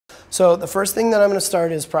So the first thing that I'm gonna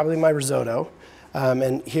start is probably my risotto.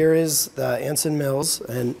 And here is the Anson Mills,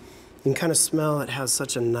 and you can kind of smell it has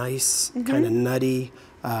such a nice kind of nutty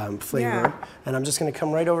flavor. Yeah. And I'm just gonna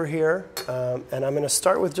come right over here, and I'm gonna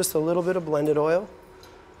start with just a little bit of blended oil.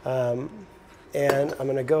 And I'm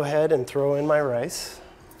gonna go ahead and throw in my rice.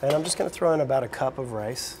 And I'm just gonna throw in about a cup of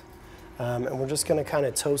rice. And we're just gonna kind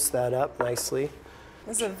of toast that up nicely.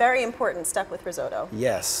 This is a very important step with risotto.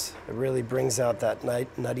 Yes, it really brings out that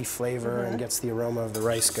nutty flavor and gets the aroma of the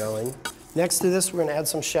rice going. Next to this, we're gonna add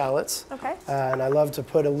some shallots. Okay. And I love to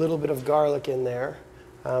put a little bit of garlic in there.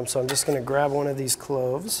 So I'm just gonna grab one of these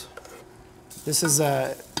cloves. This is,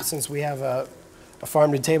 since we have a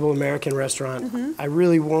farm-to-table American restaurant,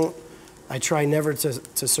 I try never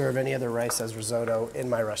to serve any other rice as risotto in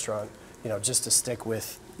my restaurant, you know, just to stick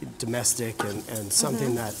with domestic and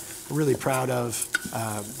something that I'm really proud of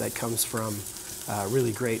that comes from a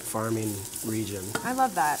really great farming region. I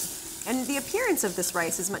love that. And the appearance of this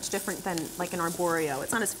rice is much different than like an arborio.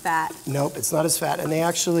 It's not as fat. Nope, it's not as fat. And they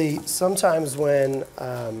actually, sometimes when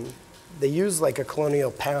they use like a colonial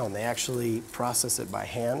pound, they actually process it by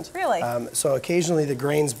hand. Really? So occasionally the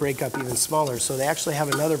grains break up even smaller. So they actually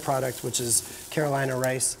have another product, which is Carolina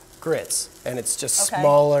rice grits. And it's just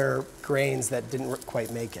smaller grains that didn't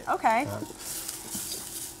quite make it. Okay.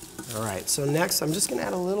 All right, so next I'm just gonna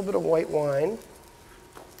add a little bit of white wine.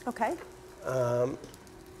 Okay.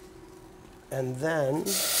 And then,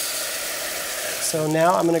 so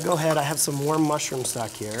now I'm gonna go ahead, I have some warm mushroom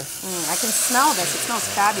stock here. I can smell this, it smells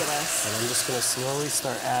fabulous. And I'm just gonna slowly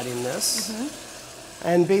start adding this.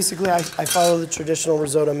 And basically I follow the traditional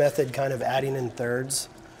risotto method, kind of adding in thirds.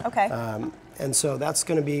 Okay. And so that's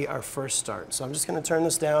gonna be our first start. So I'm just gonna turn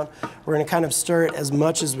this down. We're gonna kind of stir it as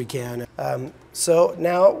much as we can. So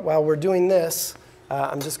now, while we're doing this,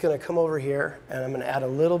 I'm just gonna come over here and I'm gonna add a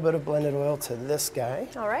little bit of blended oil to this guy.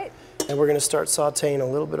 All right. And we're gonna start sauteing a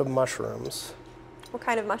little bit of mushrooms. What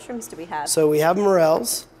kind of mushrooms do we have? So we have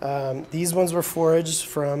morels. These ones were foraged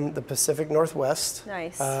from the Pacific Northwest.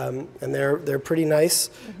 Nice. And they're pretty nice,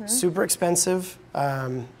 super expensive.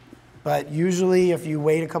 But usually if you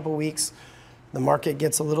wait a couple weeks, the market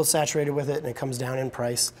gets a little saturated with it and it comes down in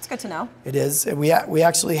price. It's good to know. It is. We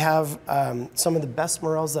actually have some of the best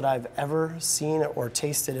morels that I've ever seen or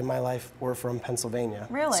tasted in my life were from Pennsylvania.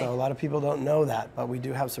 Really? So a lot of people don't know that, but we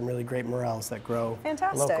do have some really great morels that grow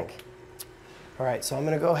local. All right, so I'm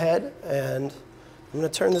gonna go ahead and I'm gonna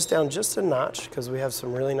turn this down just a notch because we have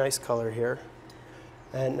some really nice color here.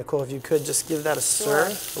 And Nicole, if you could just give that a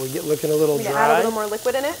stir. We get looking a little dry. Add a little more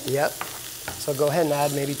liquid in it? Yep. So go ahead and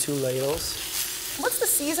add maybe 2 ladles. What's the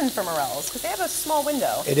season for morels? Because they have a small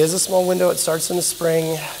window. It is a small window. It starts in the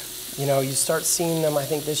spring. You know, you start seeing them, I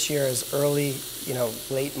think this year as early, you know,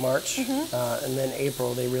 late March. And then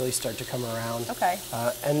April, they really start to come around. Okay.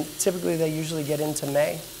 And typically they usually get into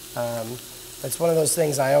May. It's one of those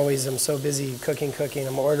things I always am so busy cooking.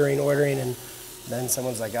 I'm ordering, and then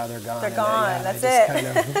someone's like, oh, they're gone. They're gone, I that's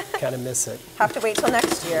just kind of miss it. Have to wait till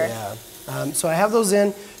next year. Yeah. So I have those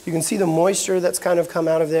in. You can see the moisture that's kind of come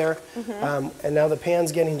out of there. And now the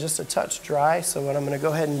pan's getting just a touch dry. So what I'm gonna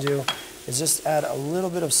go ahead and do is just add a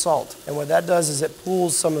little bit of salt. And what that does is it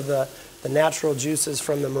pulls some of the natural juices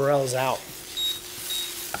from the morels out.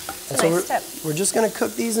 And so we're just gonna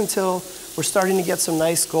cook these until we're starting to get some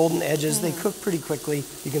nice golden edges. They cook pretty quickly.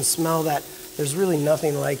 You can smell that. There's really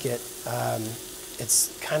nothing like it.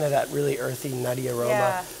 It's kind of that really earthy, nutty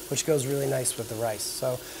aroma, which goes really nice with the rice.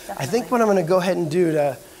 So I think what I'm gonna go ahead and do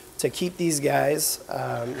to keep these guys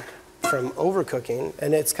from overcooking,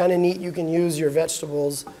 and it's kind of neat, you can use your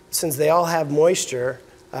vegetables, since they all have moisture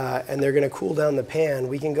and they're gonna cool down the pan,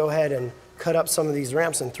 we can go ahead and cut up some of these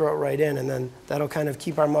ramps and throw it right in, and then that'll kind of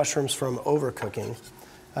keep our mushrooms from overcooking.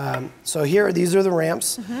 So here, these are the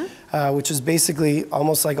ramps, which is basically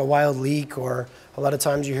almost like a wild leek, or a lot of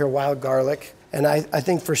times you hear wild garlic. And I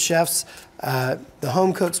think for chefs, the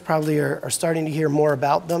home cooks probably are starting to hear more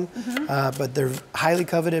about them, but they're highly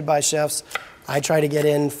coveted by chefs. I try to get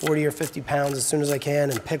in 40 or 50 pounds as soon as I can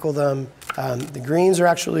and pickle them. The greens are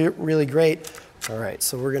actually really great. All right,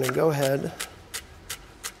 so we're gonna go ahead.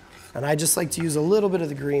 And I just like to use a little bit of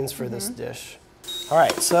the greens for this dish. All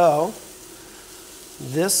right, so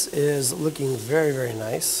this is looking very, very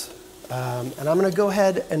nice. And I'm gonna go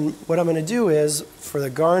ahead, and what I'm gonna do is, for the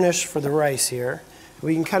garnish for the rice here,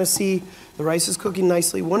 we can kind of see the rice is cooking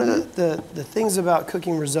nicely. One of the things about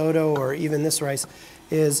cooking risotto, or even this rice,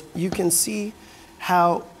 is you can see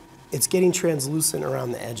how it's getting translucent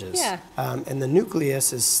around the edges. Yeah. And the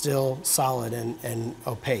nucleus is still solid and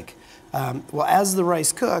opaque. Well, as the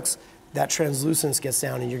rice cooks, that translucence gets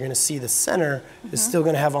down, and you're gonna see the center is still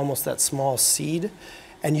gonna have almost that small seed.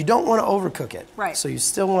 And you don't want to overcook it. Right. So you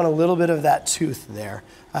still want a little bit of that tooth there.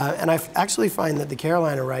 And I actually find that the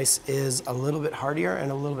Carolina rice is a little bit heartier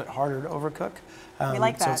and a little bit harder to overcook. We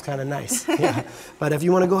like that. So it's kind of nice. Yeah. But if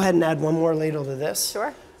you want to go ahead and add one more ladle to this.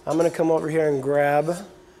 Sure. I'm going to come over here and grab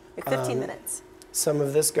 15 minutes. some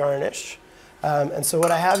of this garnish. And so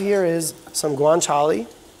what I have here is some guanciale.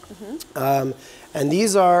 And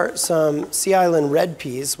these are some Sea Island red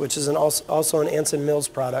peas, which is also an Anson Mills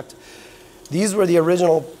product. These were the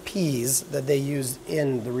original peas that they used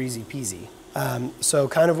in the Reezy Peezy. So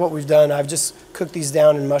kind of what we've done, I've just cooked these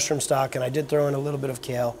down in mushroom stock, and I did throw in a little bit of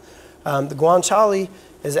kale. The guanciale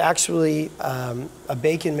is actually a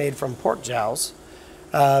bacon made from pork jowls,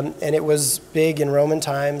 and it was big in Roman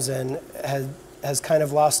times and has kind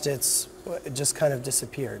of lost it just kind of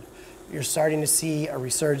disappeared. You're starting to see a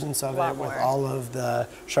resurgence of it with all of the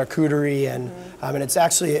charcuterie, and it's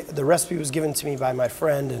actually, the recipe was given to me by my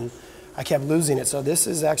friend, and I kept losing it. So this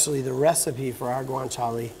is actually the recipe for our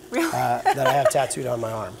guanciale that I have tattooed on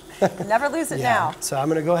my arm. Never lose it now. So I'm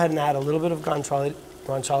going to go ahead and add a little bit of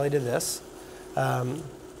guanciale to this. And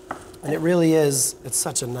it really is, it's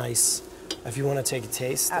such a nice, if you want to take a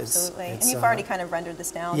taste. Absolutely. And you've already kind of rendered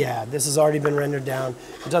this down. Yeah, this has already been rendered down.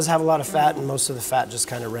 It does have a lot of fat, and most of the fat just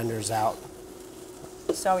kind of renders out.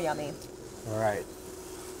 So yummy. All right.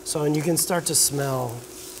 So, and you can start to smell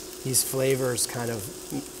these flavors kind of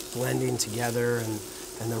blending together, and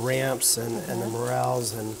the ramps and the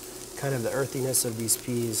morels and kind of the earthiness of these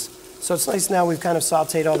peas. So it's nice now we've kind of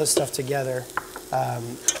sauteed all this stuff together.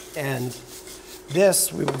 And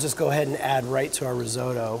this we will just go ahead and add right to our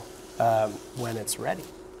risotto when it's ready.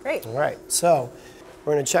 Great. All right, so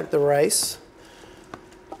we're going to check the rice,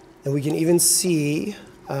 and we can even see,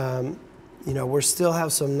 we still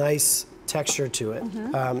have some nice texture to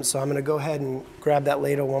it. So I'm going to go ahead and grab that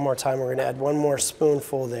ladle one more time. We're going to add one more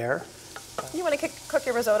spoonful there. You want to cook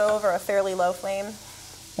your risotto over a fairly low flame?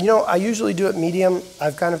 I usually do it medium.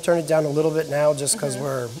 I've kind of turned it down a little bit now just because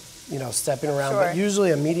we're, stepping around. Sure. But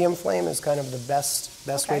usually a medium flame is kind of the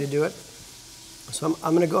best way to do it. So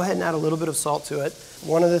I'm going to go ahead and add a little bit of salt to it.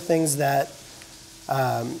 One of the things that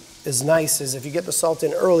is nice is if you get the salt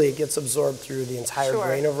in early, it gets absorbed through the entire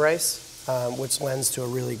grain of rice, which lends to a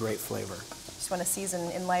really great flavor. Just want to season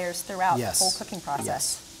in layers throughout the whole cooking process.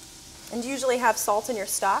 Yes. And do you usually have salt in your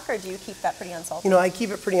stock, or do you keep that pretty unsalted? I keep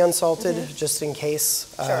it pretty unsalted just in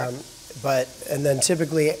case. Sure. And then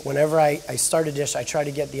typically, whenever I start a dish, I try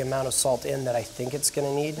to get the amount of salt in that I think it's going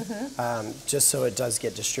to need, just so it does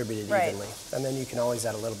get distributed evenly. And then you can always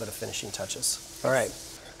add a little bit of finishing touches. All right.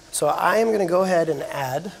 So I am going to go ahead and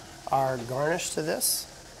add our garnish to this.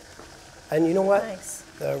 And you know what? Nice.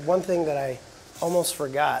 The one thing that I almost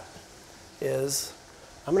forgot is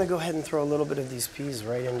I'm going to go ahead and throw a little bit of these peas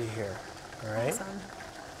right into here. All right. Awesome.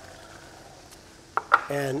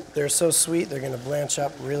 And they're so sweet, they're going to blanch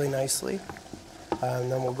up really nicely.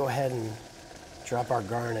 And then we'll go ahead and drop our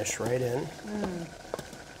garnish right in.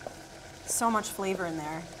 So much flavor in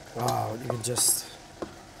there. Oh, you can just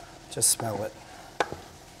smell it.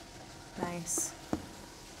 Nice.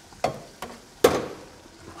 All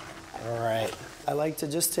right. I like to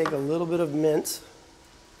just take a little bit of mint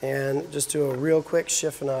and just do a real quick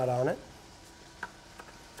chiffonade on it.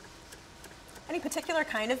 Any particular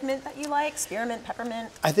kind of mint that you like? Spearmint, peppermint?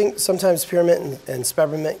 I think sometimes spearmint and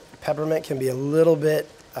peppermint can be a little bit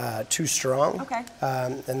too strong. Okay.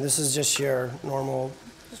 And this is just your normal,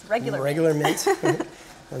 Just regular mint.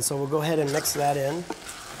 And so we'll go ahead and mix that in.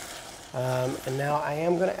 And now I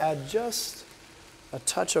am going to add just a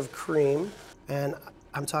touch of cream, and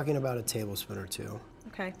I'm talking about a tablespoon or two.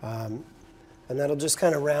 Okay. And that'll just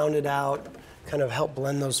kind of round it out, kind of help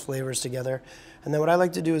blend those flavors together. And then what I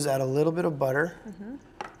like to do is add a little bit of butter,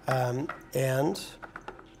 and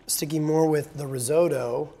sticking more with the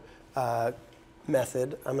risotto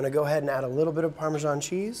method, I'm going to go ahead and add a little bit of Parmesan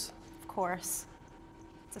cheese. Of course.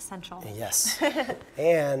 It's essential. Yes.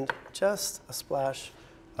 And just a splash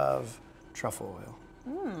of truffle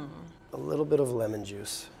oil. A little bit of lemon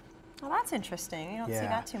juice. Well, that's interesting. You don't see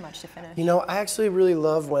that too much to finish. I actually really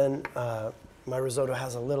love when my risotto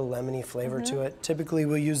has a little lemony flavor to it. Typically,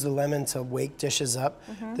 we'll use the lemon to wake dishes up.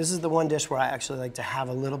 This is the one dish where I actually like to have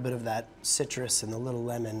a little bit of that citrus and the little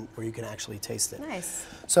lemon where you can actually taste it. Nice.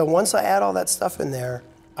 So once I add all that stuff in there,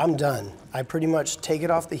 I'm done. I pretty much take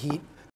it off the heat.